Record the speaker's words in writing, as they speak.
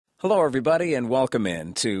Hello, everybody, and welcome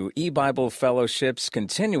in to EBible Fellowship's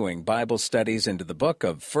continuing Bible studies into the book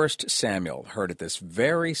of 1 Samuel, heard at this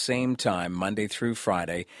very same time, Monday through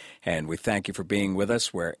Friday. And we thank you for being with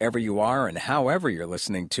us wherever you are and however you're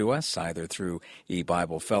listening to us, either through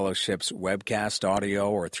EBible Fellowship's webcast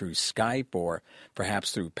audio or through Skype or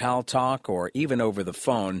perhaps through Pal Talk or even over the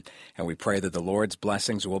phone. And we pray that the Lord's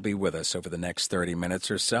blessings will be with us over the next 30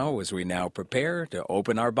 minutes or so as we now prepare to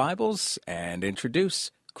open our Bibles and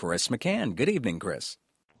introduce Chris McCann. Good evening, Chris.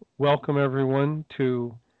 Welcome, everyone,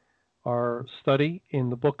 to our study in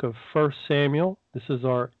the book of 1 Samuel. This is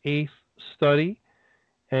our 8th study,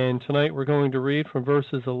 and tonight we're going to read from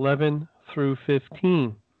verses 11 through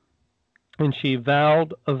 15. And she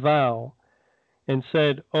vowed a vow and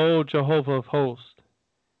said, O Jehovah of hosts,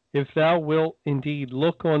 if thou wilt indeed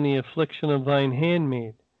look on the affliction of thine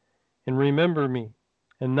handmaid, and remember me,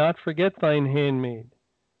 and not forget thine handmaid,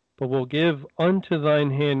 but will give unto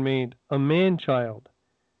thine handmaid a man-child,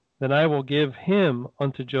 then I will give him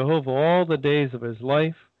unto Jehovah all the days of his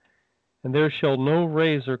life, and there shall no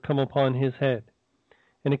razor come upon his head.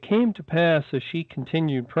 And it came to pass, as she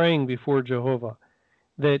continued praying before Jehovah,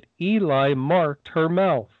 that Eli marked her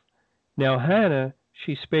mouth. Now Hannah,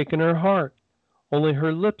 she spake in her heart, only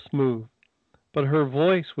her lips moved, but her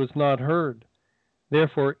voice was not heard.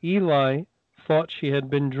 Therefore Eli thought she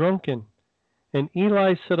had been drunken. And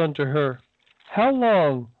Eli said unto her, How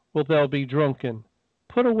long wilt thou be drunken?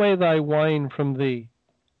 Put away thy wine from thee.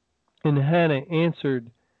 And Hannah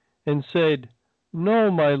answered and said, No,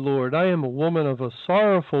 my lord, I am a woman of a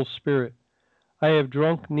sorrowful spirit. I have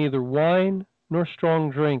drunk neither wine nor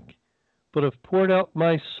strong drink, but have poured out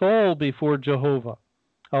my soul before Jehovah.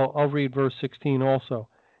 I'll read verse 16 also.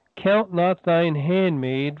 Count not thine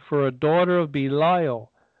handmaid for a daughter of Belial,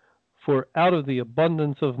 for out of the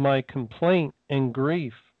abundance of my complaint and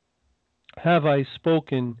grief have I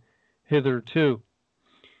spoken hitherto.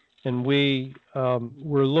 And we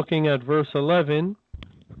were looking at verse 11,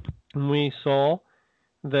 and we saw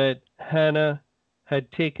that Hannah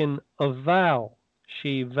had taken a vow.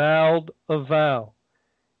 She vowed a vow,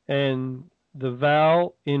 and the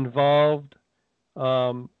vow involved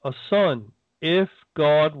a son. If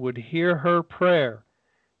God would hear her prayer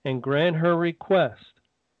and grant her request,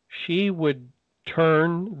 she would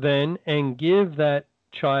turn then and give that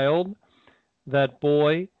child, that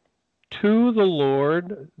boy, to the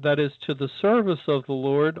Lord, that is, to the service of the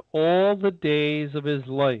Lord, all the days of his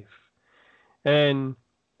life. And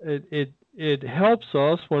it helps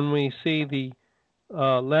us when we see the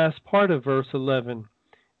last part of verse 11,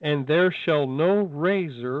 and there shall no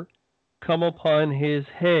razor come upon his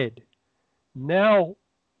head. Now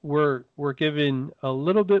we're given a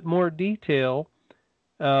little bit more detail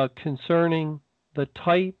concerning the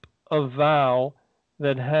type of vow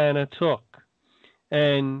that Hannah took.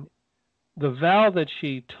 And the vow that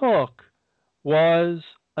she took was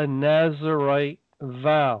a Nazirite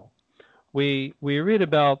vow. We read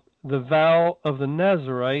about the vow of the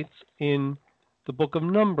Nazirites in the book of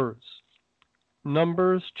Numbers,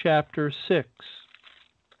 chapter 6.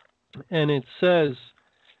 And it says,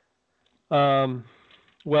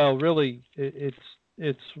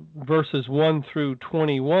 it's verses 1 through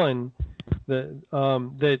 21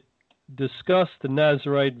 that discuss the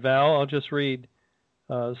Nazirite vow. I'll just read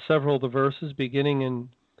several of the verses, beginning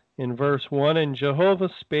in verse 1. And Jehovah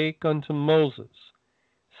spake unto Moses,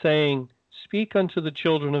 saying, Speak unto the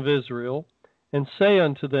children of Israel, and say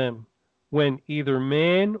unto them, When either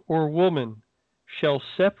man or woman shall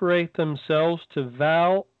separate themselves to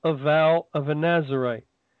vow a vow of a Nazirite,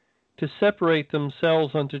 to separate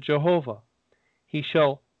themselves unto Jehovah, he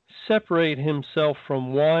shall separate himself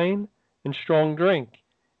from wine and strong drink,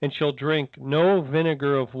 and shall drink no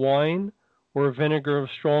vinegar of wine or vinegar of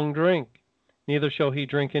strong drink. Neither shall he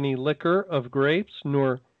drink any liquor of grapes,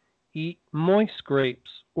 nor eat moist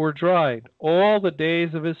grapes or dried. All the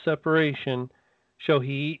days of his separation shall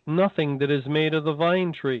he eat nothing that is made of the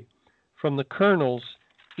vine tree, from the kernels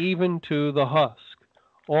even to the husk.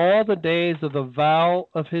 All the days of the vow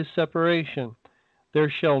of his separation there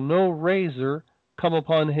shall no razor come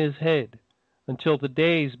upon his head, until the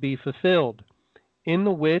days be fulfilled, in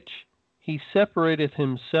the which he separateth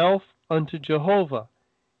himself unto Jehovah.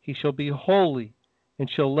 He shall be holy, and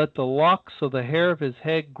shall let the locks of the hair of his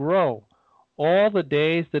head grow. All the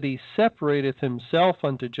days that he separateth himself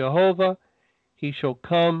unto Jehovah, he shall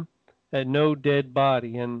come at no dead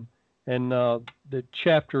body. And the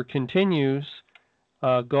chapter continues.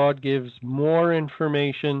 God gives more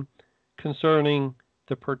information concerning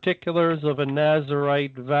the particulars of a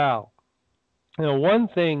Nazirite vow. Now, one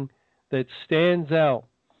thing that stands out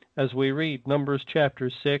as we read Numbers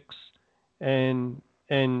chapter 6 and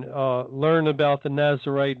learn about the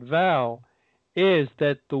Nazirite vow is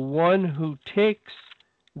that the one who takes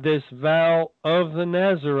this vow of the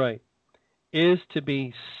Nazirite is to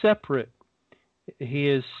be separate. He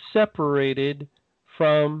is separated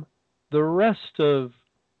from the rest of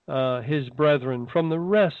his brethren, from the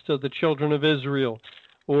rest of the children of Israel,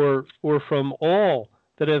 or from all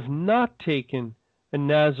that have not taken a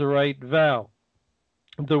Nazirite vow.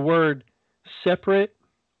 The word separate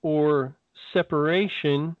or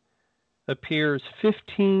separation appears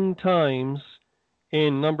 15 times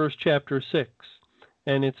in Numbers chapter 6.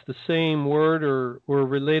 And it's the same word or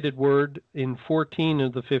related word in 14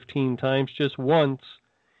 of the 15 times. Just once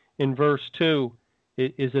in verse 2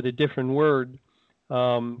 is it a different word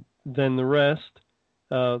than the rest.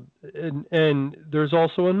 And there's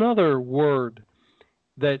also another word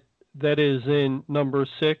that is in number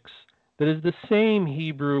 6 that is the same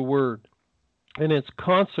Hebrew word, and it's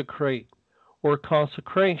consecrate or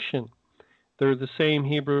consecration. They're the same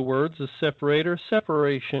Hebrew words as separate or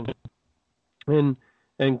separation.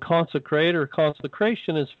 And consecrate or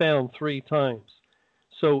consecration is found 3 times.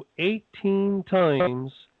 So 18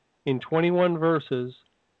 times in 21 verses,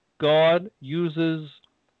 God uses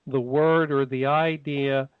the word or the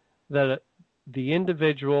idea that the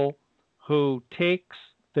individual who takes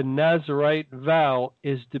the Nazirite vow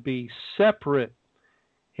is to be separate.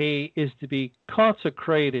 He is to be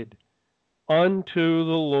consecrated unto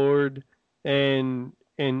the Lord, and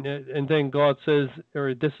then God says,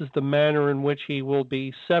 or this is the manner in which he will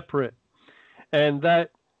be separate. And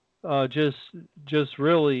that just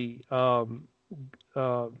really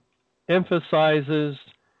emphasizes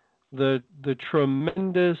the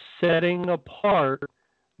tremendous setting apart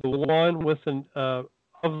the one with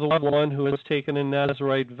of the one who has taken a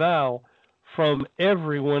Nazirite vow from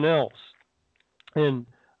everyone else. And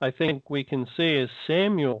I think we can see as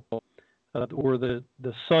Samuel, or the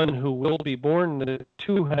son who will be born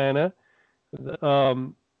to Hannah,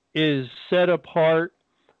 is set apart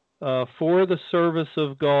for the service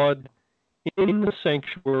of God in the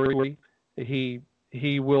sanctuary.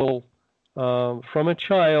 He will, from a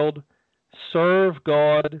child, serve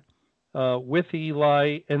God with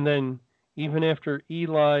Eli, and then even after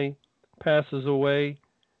Eli passes away,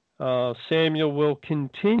 Samuel will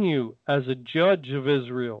continue as a judge of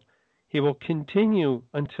Israel. He will continue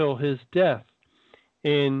until his death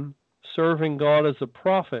in serving God as a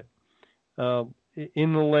prophet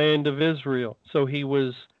in the land of Israel. So he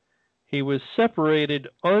was separated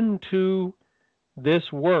unto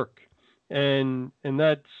this work, and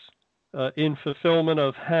that's in fulfillment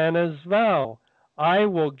of Hannah's vow. I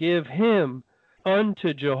will give him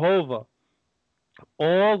unto Jehovah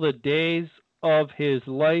all the days of his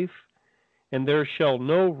life, and there shall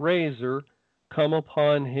no razor come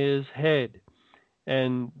upon his head.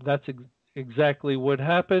 And that's exactly what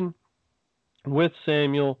happened with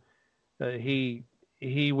Samuel. He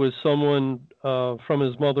was someone from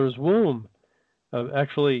his mother's womb.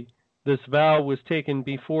 Actually, this vow was taken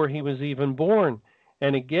before he was even born.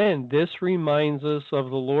 And again, this reminds us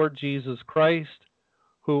of the Lord Jesus Christ,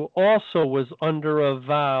 who also was under a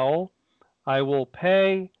vow. I will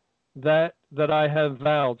pay that I have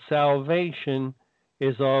vowed. Salvation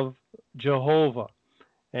is of Jehovah.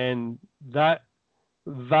 And that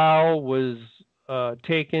vow was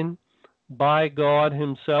taken by God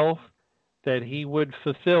himself, that he would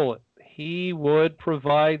fulfill it. He would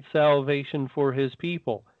provide salvation for his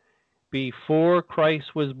people before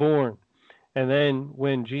Christ was born. And then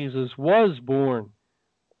when Jesus was born,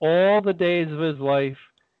 all the days of his life,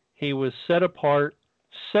 he was set apart,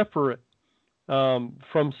 separate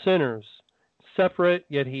from sinners. Separate,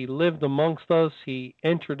 yet he lived amongst us. He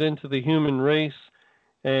entered into the human race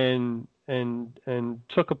and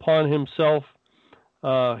took upon himself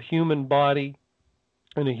a human body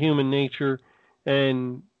and a human nature,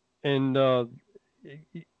 and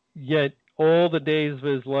yet all the days of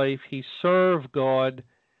his life he served God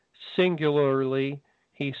singularly.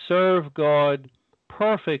 He served God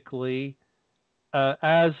perfectly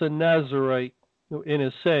as a Nazirite, in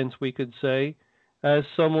a sense, we could say, as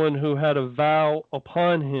someone who had a vow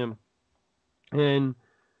upon him. And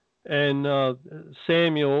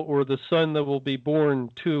Samuel, or the son that will be born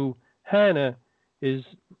to Hannah, is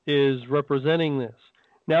representing this.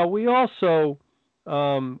 Now, we also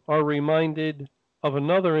are reminded of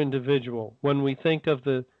another individual when we think of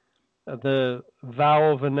the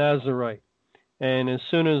vow of a Nazirite. And as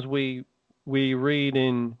soon as we read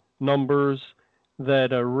in Numbers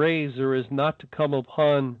that a razor is not to come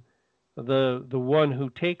upon the one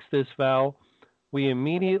who takes this vow, we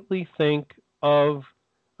immediately think of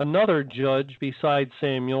another judge besides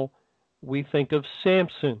Samuel. We think of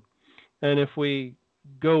Samson. And if we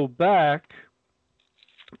go back,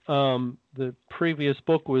 the previous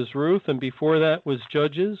book was Ruth, and before that was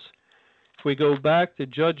Judges. If we go back to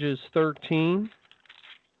Judges 13,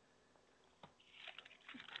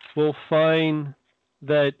 we'll find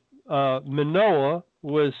that Manoah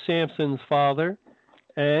was Samson's father,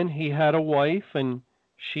 and he had a wife, and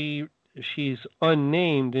she's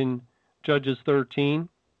unnamed in Judges 13,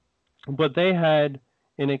 but they had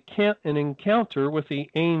an encounter with the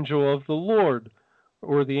angel of the Lord,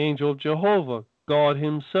 or the angel of Jehovah, God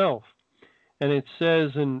himself. And it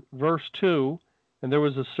says in verse 2, and there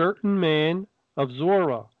was a certain man of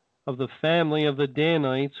Zorah, of the family of the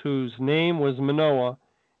Danites, whose name was Manoah,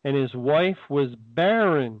 and his wife was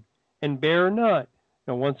barren and bare not.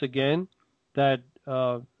 Now, once again, that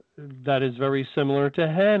is very similar to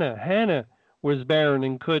Hannah. Hannah was barren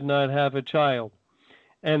and could not have a child.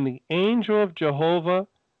 And the angel of Jehovah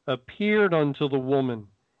appeared unto the woman,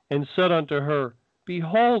 and said unto her,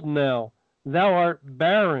 Behold now, thou art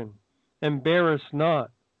barren, and bearest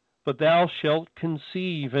not, but thou shalt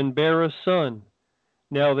conceive, and bear a son.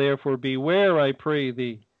 Now therefore beware, I pray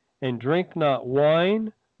thee, and drink not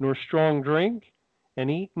wine, nor strong drink,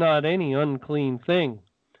 and eat not any unclean thing.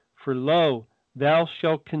 For lo, thou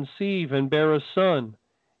shalt conceive, and bear a son,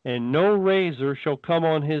 and no razor shall come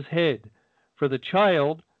on his head, for the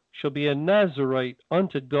child shall be a Nazarite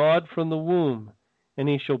unto God from the womb, and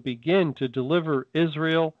he shall begin to deliver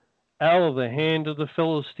Israel out of the hand of the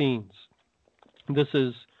Philistines. This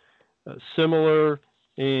is similar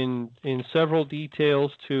in several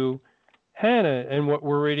details to Hannah and what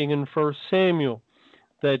we're reading in 1 Samuel,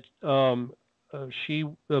 that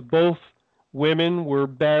both women were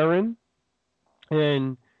barren,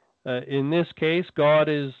 and in this case, God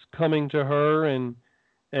is coming to her and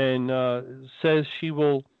says she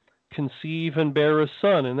will conceive and bear a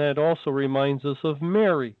son, and that also reminds us of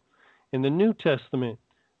Mary in the New Testament.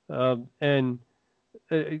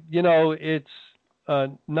 It's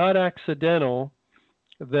not accidental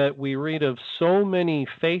that we read of so many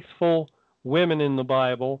faithful women in the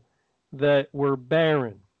Bible that were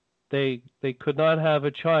barren. They could not have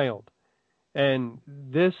a child. And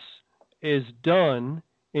this is done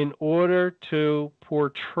in order to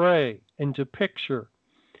portray and to picture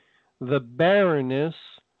the barrenness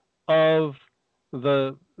of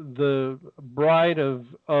the bride of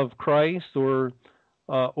Christ, or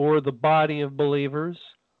the body of believers,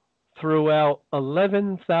 throughout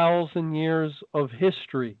 11,000 years of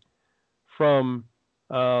history, from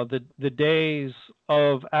the days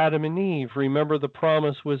of Adam and Eve. Remember, the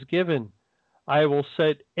promise was given, I will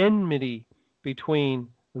set enmity between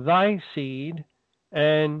thy seed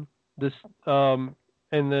and the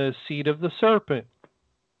seed of the serpent.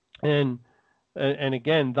 And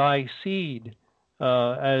again, thy seed,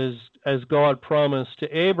 as God promised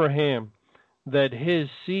to Abraham, that his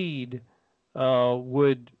seed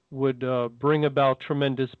would bring about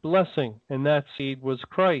tremendous blessing, and that seed was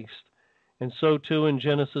Christ. And so too in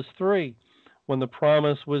Genesis 3, when the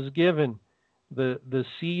promise was given, the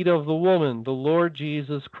seed of the woman, the Lord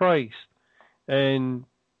Jesus Christ. And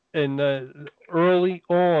early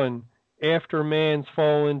on, after man's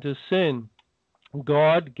fall into sin,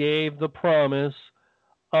 God gave the promise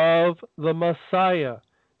of the Messiah,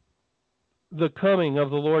 the coming of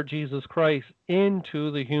the Lord Jesus Christ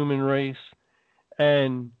into the human race,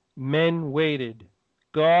 and men waited.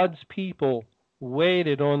 God's people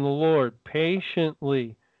waited on the Lord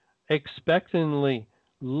patiently, expectantly,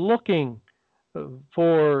 looking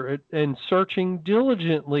for and searching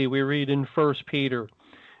diligently, we read in 1 Peter.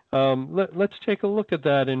 Let's take a look at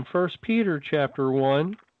that in 1 Peter chapter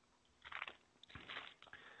 1.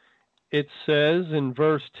 It says in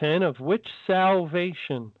verse 10, of which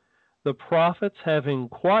salvation the prophets have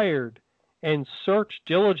inquired and searched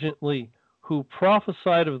diligently, who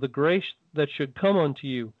prophesied of the grace that should come unto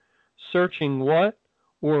you, searching what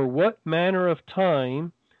manner of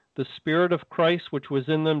time the Spirit of Christ which was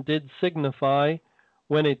in them did signify,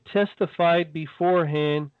 when it testified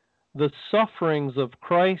beforehand the sufferings of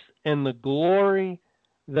Christ and the glory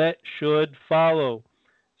that should follow.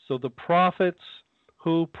 So the prophets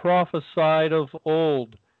who prophesied of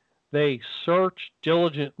old, they searched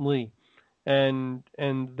diligently, and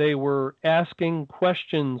they were asking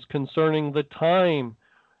questions concerning the time.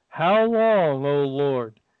 How long, O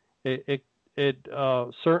Lord? It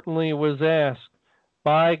certainly was asked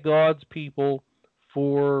by God's people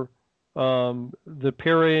for the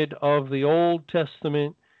period of the Old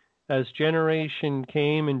Testament, as generation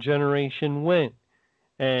came and generation went,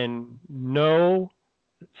 and no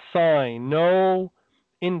sign, no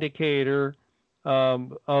indicator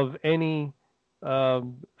of any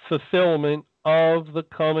fulfillment of the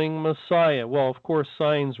coming Messiah. Well, of course,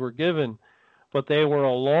 signs were given, but they were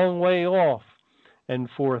a long way off. And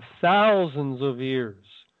for thousands of years,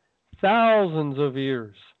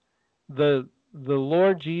 the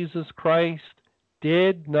Lord Jesus Christ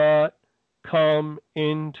did not come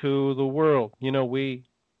into the world. You know,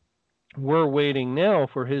 we're waiting now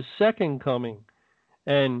for his second coming,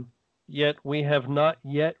 and yet we have not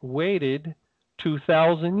yet waited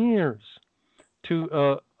 2,000 years.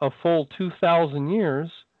 A full 2,000 years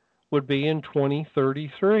would be in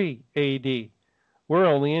 2033 AD. We're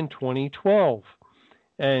only in 2012,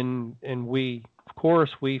 and we, of course,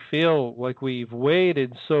 we feel like we've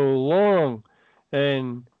waited so long,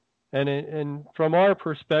 and from our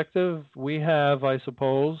perspective, we have, I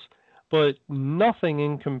suppose, but nothing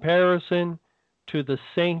in comparison to the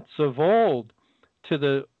saints of old, to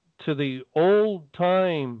the old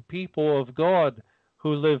time people of God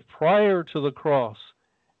who lived prior to the cross,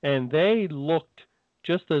 and they looked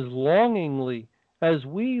just as longingly as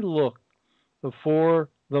we looked for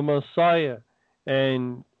the Messiah,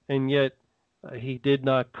 and yet he did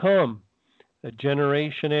not come,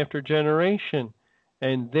 generation after generation,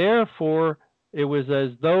 and therefore it was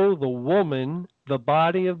as though the woman, the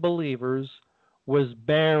body of believers, was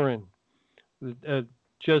barren.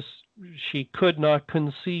 Just she could not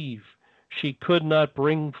conceive, she could not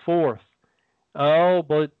bring forth. Oh,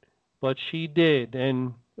 but she did,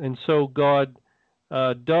 and so God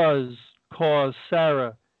does cause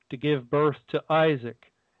Sarah to give birth to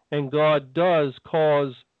Isaac, and God does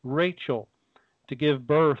cause Rachel to give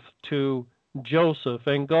birth to Joseph,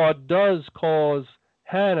 and God does cause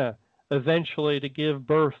Hannah eventually to give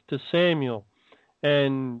birth to Samuel,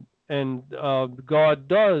 and God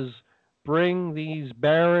does bring these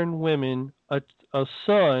barren women a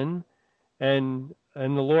son, and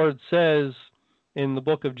the Lord says in the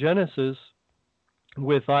book of Genesis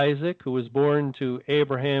with Isaac, who was born to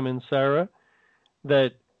Abraham and Sarah,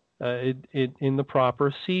 that in the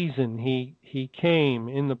proper season he came,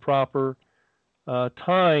 in the proper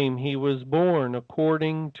time he was born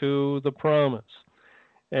according to the promise,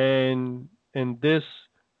 and this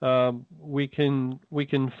we can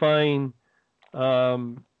find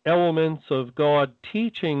elements of God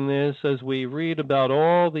teaching this as we read about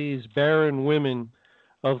all these barren women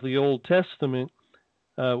of the Old Testament.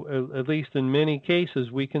 At least in many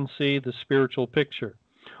cases, we can see the spiritual picture.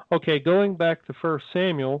 Okay, going back to 1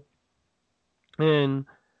 Samuel in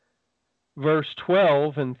verse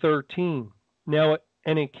 12 and 13. Now,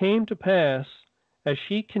 and it came to pass, as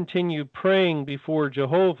she continued praying before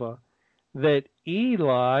Jehovah, that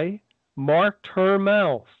Eli marked her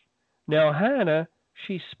mouth. Now Hannah,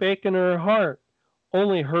 she spake in her heart,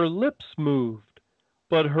 only her lips moved,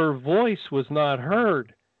 but her voice was not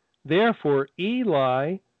heard. Therefore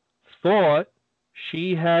Eli thought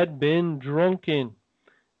she had been drunken.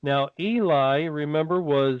 Now Eli, remember,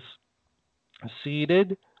 was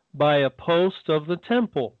seated by a post of the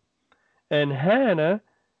temple, and Hannah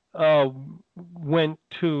went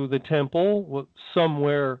to the temple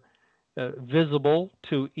somewhere visible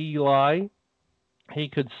to Eli. He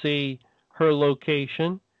could see her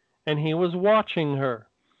location, and he was watching her.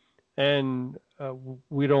 And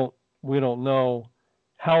we don't know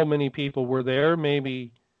how many people were there.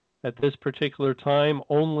 Maybe at this particular time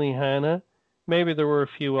only Hannah. Maybe there were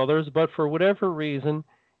a few others, but for whatever reason,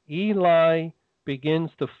 Eli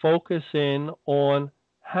begins to focus in on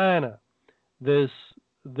Hannah, this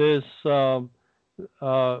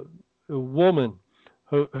woman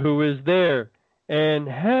who is there, and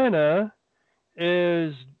Hannah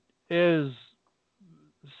is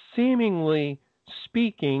seemingly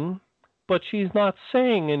speaking, but she's not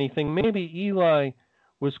saying anything. Maybe Eli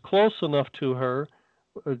was close enough to her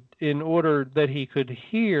in order that he could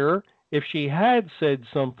hear if she had said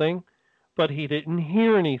something, but he didn't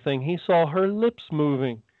hear anything. He saw her lips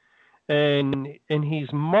moving, and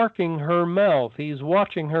he's marking her mouth. He's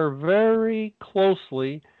watching her very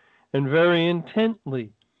closely and very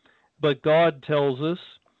intently. But God tells us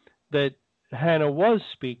that Hannah was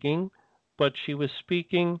speaking, but she was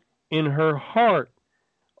speaking in her heart.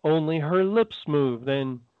 Only her lips moved.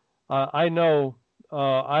 And I know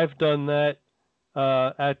I've done that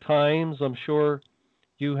at times. I'm sure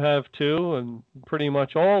you have too, and pretty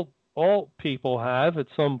much all people have at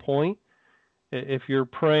some point. If you're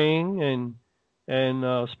praying, and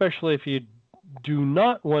especially if you do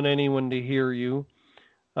not want anyone to hear you,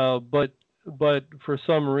 but for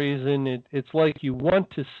some reason it's like you want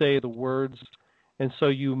to say the words, and so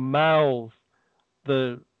you mouth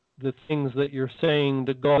the things that you're saying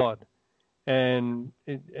to God, and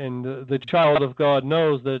the child of God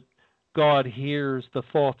knows that God hears the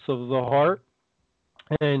thoughts of the heart,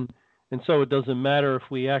 and And so it doesn't matter if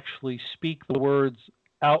we actually speak the words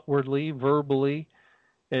outwardly, verbally.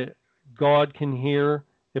 God can hear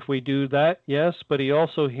if we do that, yes, but he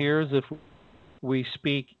also hears if we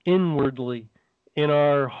speak inwardly, in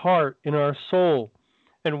our heart, in our soul.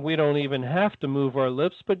 And we don't even have to move our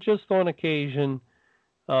lips, but just on occasion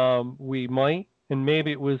we might. And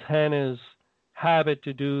maybe it was Hannah's habit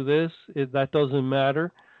to do this. That doesn't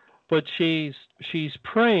matter. But she's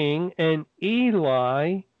praying, and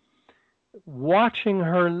Eli, watching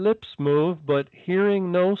her lips move but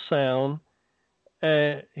hearing no sound,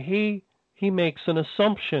 he makes an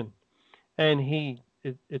assumption, and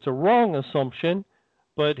it's a wrong assumption,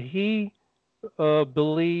 but he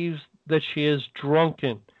believes that she is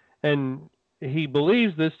drunken, and he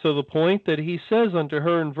believes this to the point that he says unto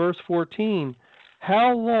her in verse 14,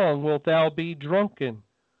 "How long wilt thou be drunken?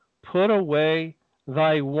 Put away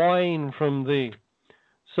thy wine from thee."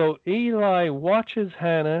 So Eli watches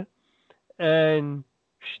Hannah, and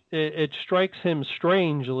it strikes him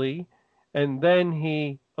strangely, and then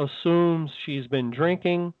he assumes she's been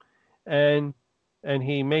drinking, and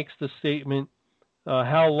he makes the statement,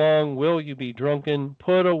 "How long will you be drunken?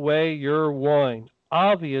 Put away your wine."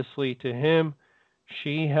 Obviously, to him,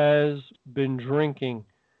 she has been drinking,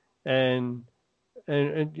 and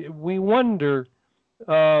we wonder,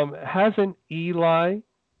 hasn't Eli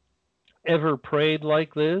ever prayed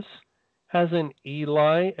like this? Hasn't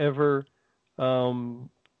Eli ever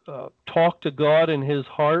talked to God in his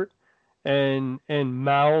heart and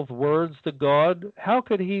mouthed words to God? How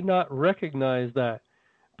could he not recognize that?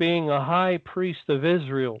 Being a high priest of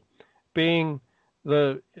Israel, being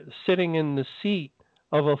sitting in the seat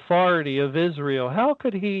of authority of Israel, how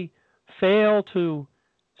could he fail to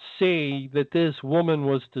see that this woman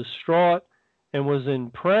was distraught and was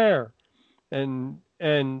in prayer, and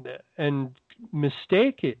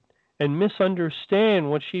mistake it and misunderstand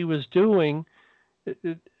what she was doing,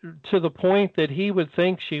 to the point that he would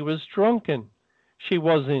think she was drunken? She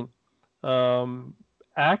wasn't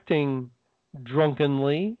acting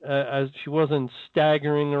drunkenly, as she wasn't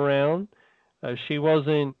staggering around. She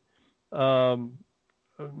wasn't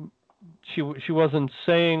she wasn't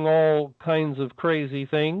saying all kinds of crazy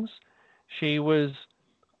things. She was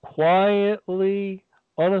quietly,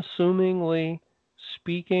 unassumingly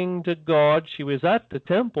speaking to God. She was at the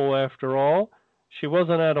temple, after all. She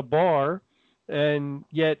wasn't at a bar. And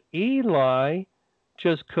yet Eli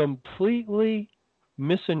just completely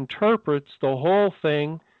misinterprets the whole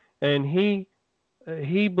thing, and he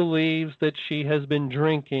believes that she has been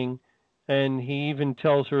drinking, and he even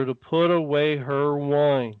tells her to put away her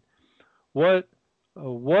wine. What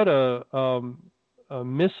a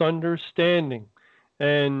misunderstanding.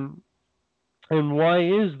 And why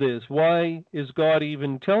is this? Why is God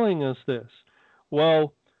even telling us this?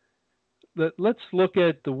 Well, let's look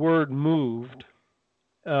at the word moved.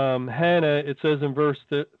 Hannah, it says in verse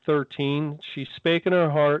 13, she spake in her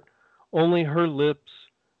heart, only her lips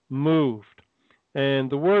moved. And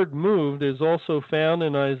the word moved is also found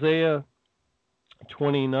in Isaiah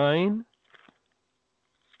 29,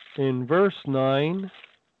 in verse 9.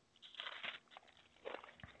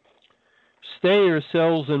 Stay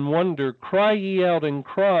yourselves and wonder, cry ye out and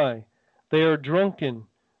cry. They are drunken,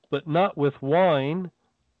 but not with wine.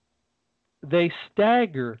 They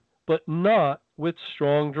stagger, but not with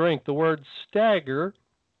strong drink. The word stagger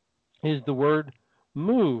is the word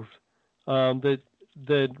moved,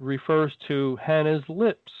 that refers to Hannah's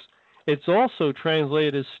lips. It's also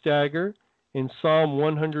translated as stagger in Psalm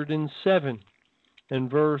 107 and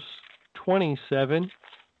verse 27.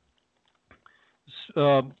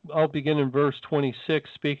 I'll begin in verse 26,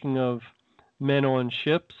 speaking of men on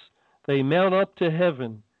ships. They mount up to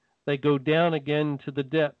heaven. They go down again to the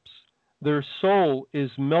depths. Their soul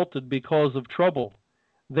is melted because of trouble.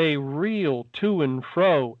 They reel to and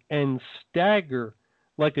fro and stagger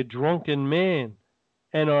like a drunken man,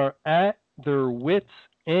 and are at their wits'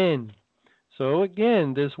 end. So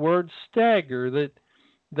again, this word stagger, that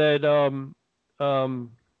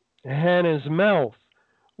Hannah's mouth,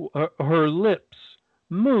 her lips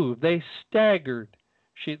moved. They staggered.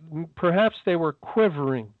 Perhaps they were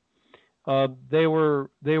quivering. They were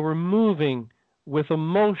moving with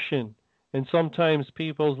emotion, and sometimes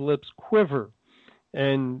people's lips quiver.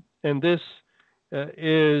 And this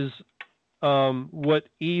is what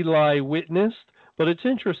Eli witnessed. But it's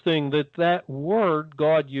interesting that word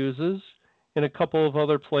God uses in a couple of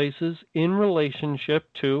other places in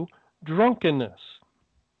relationship to drunkenness.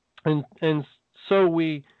 And so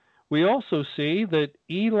we also see that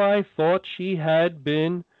Eli thought she had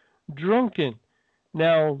been drunken.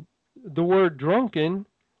 Now, the word drunken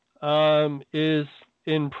is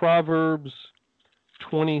in Proverbs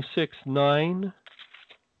 26:9.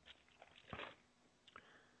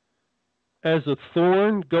 As a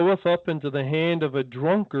thorn goeth up into the hand of a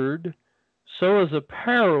drunkard, so is a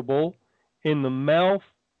parable in the mouth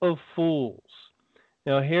of fools.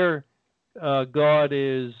 Now here, God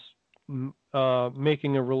is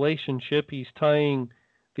making a relationship. He's tying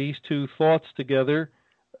these two thoughts together.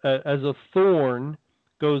 As a thorn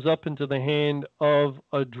goes up into the hand of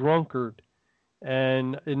a drunkard,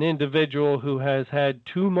 and an individual who has had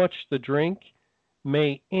too much to drink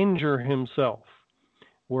may injure himself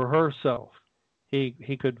or herself.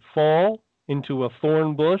 He could fall into a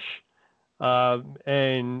thorn bush,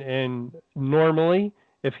 and normally,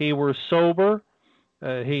 if he were sober,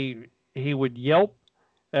 he would yelp,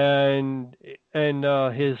 and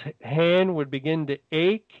his hand would begin to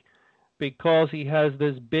ache because he has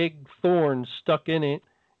this big thorn stuck in it,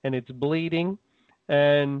 and it's bleeding,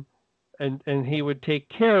 and he would take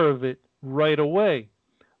care of it right away.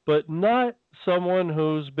 But not someone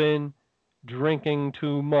who's been drinking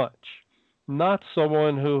too much, not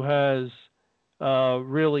someone who has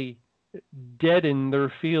really deadened their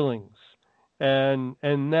feelings, and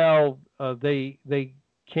now they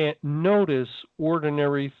can't notice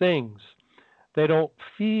ordinary things. They don't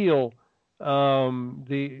feel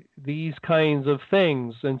these kinds of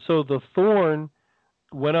things, and so the thorn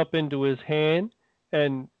went up into his hand,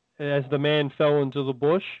 and as the man fell into the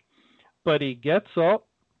bush, but he gets up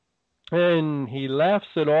and he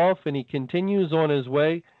laughs it off, and he continues on his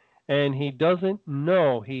way, and he doesn't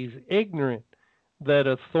know, he's ignorant that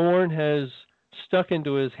a thorn has stuck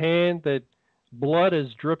into his hand, that blood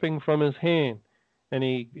is dripping from his hand, and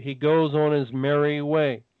he goes on his merry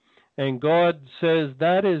way. And God says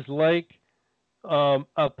that is like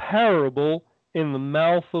a parable in the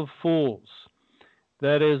mouth of fools.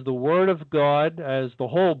 That is the Word of God, as the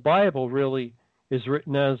whole Bible really is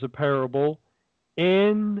written as a parable,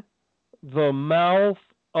 in the mouth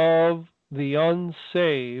of the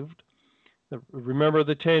unsaved. Remember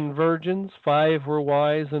the 10 virgins? 5 were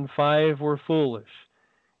wise and 5 were foolish.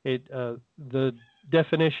 The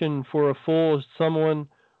definition for a fool is someone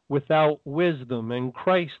without wisdom, and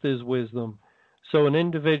Christ is wisdom. So an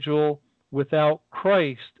individual without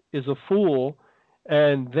Christ is a fool,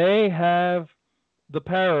 and they have the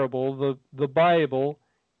parable, the Bible,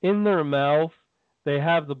 in their mouth. They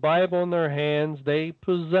have the Bible in their hands. They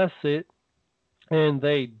possess it, and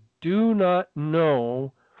they do not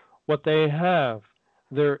know what they have.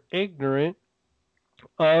 They're ignorant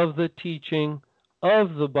of the teaching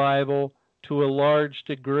of the Bible to a large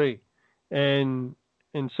degree. And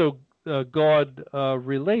so God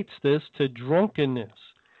relates this to drunkenness.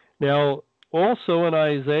 Now, also in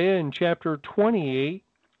Isaiah, in chapter 28,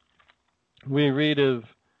 we read of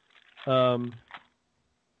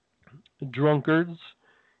drunkards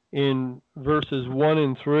in verses 1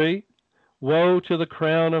 and 3. Woe to the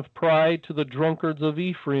crown of pride, to the drunkards of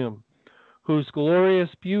Ephraim, whose glorious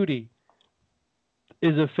beauty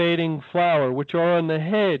is a fading flower, which are on the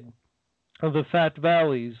head of the fat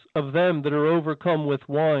valleys, of them that are overcome with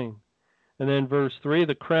wine. And then verse 3,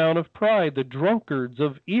 the crown of pride, the drunkards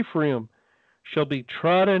of Ephraim, shall be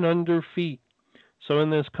trodden under feet. So in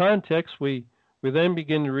this context, we then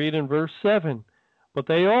begin to read in verse 7, but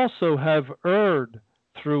they also have erred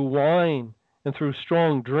through wine and through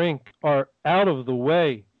strong drink, are out of the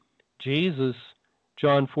way. Jesus,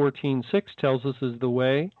 John 14:6 tells us, is the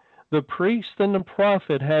way. The priest and the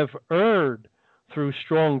prophet have erred through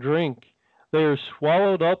strong drink. They are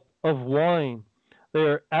swallowed up of wine. They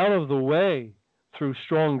are out of the way through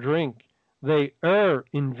strong drink. They err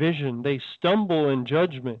in vision. They stumble in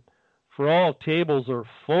judgment. For all tables are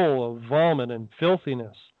full of vomit and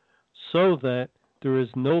filthiness, so that there is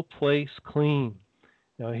no place clean.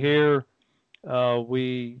 Now here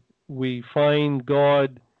we find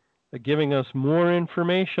God giving us more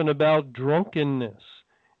information about drunkenness,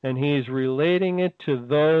 and he's relating it to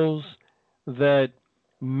those that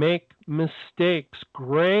make mistakes,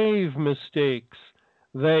 grave mistakes.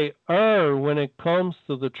 They err when it comes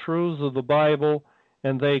to the truths of the Bible,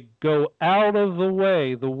 and they go out of the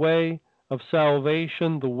way of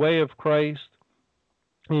salvation, the way of Christ,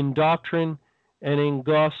 in doctrine and in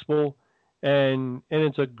gospel, and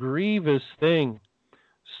it's a grievous thing.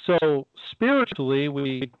 So spiritually,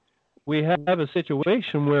 we have a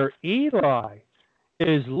situation where Eli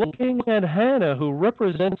is looking at Hannah, who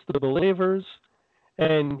represents the believers,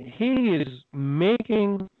 and he is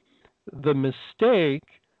making the mistake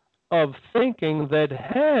of thinking that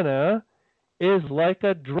Hannah is like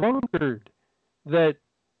a drunkard, that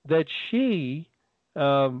she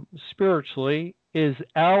spiritually is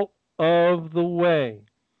out of the way.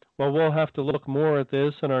 Well, we'll have to look more at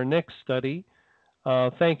this in our next study.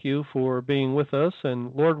 thank you for being with us,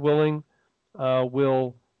 and Lord willing,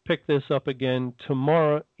 we'll pick this up again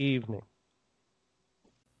tomorrow evening.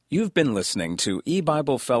 You've been listening to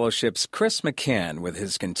EBible Fellowship's Chris McCann with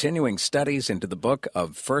his continuing studies into the book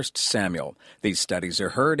of 1 Samuel. These studies are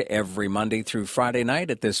heard every Monday through Friday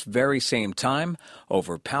night at this very same time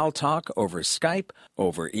over Pal Talk, over Skype,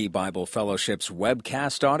 over EBible Fellowship's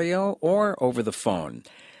webcast audio, or over the phone.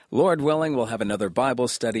 Lord willing, we'll have another Bible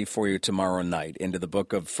study for you tomorrow night into the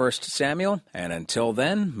book of 1 Samuel, and until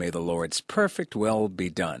then, may the Lord's perfect will be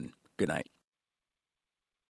done. Good night.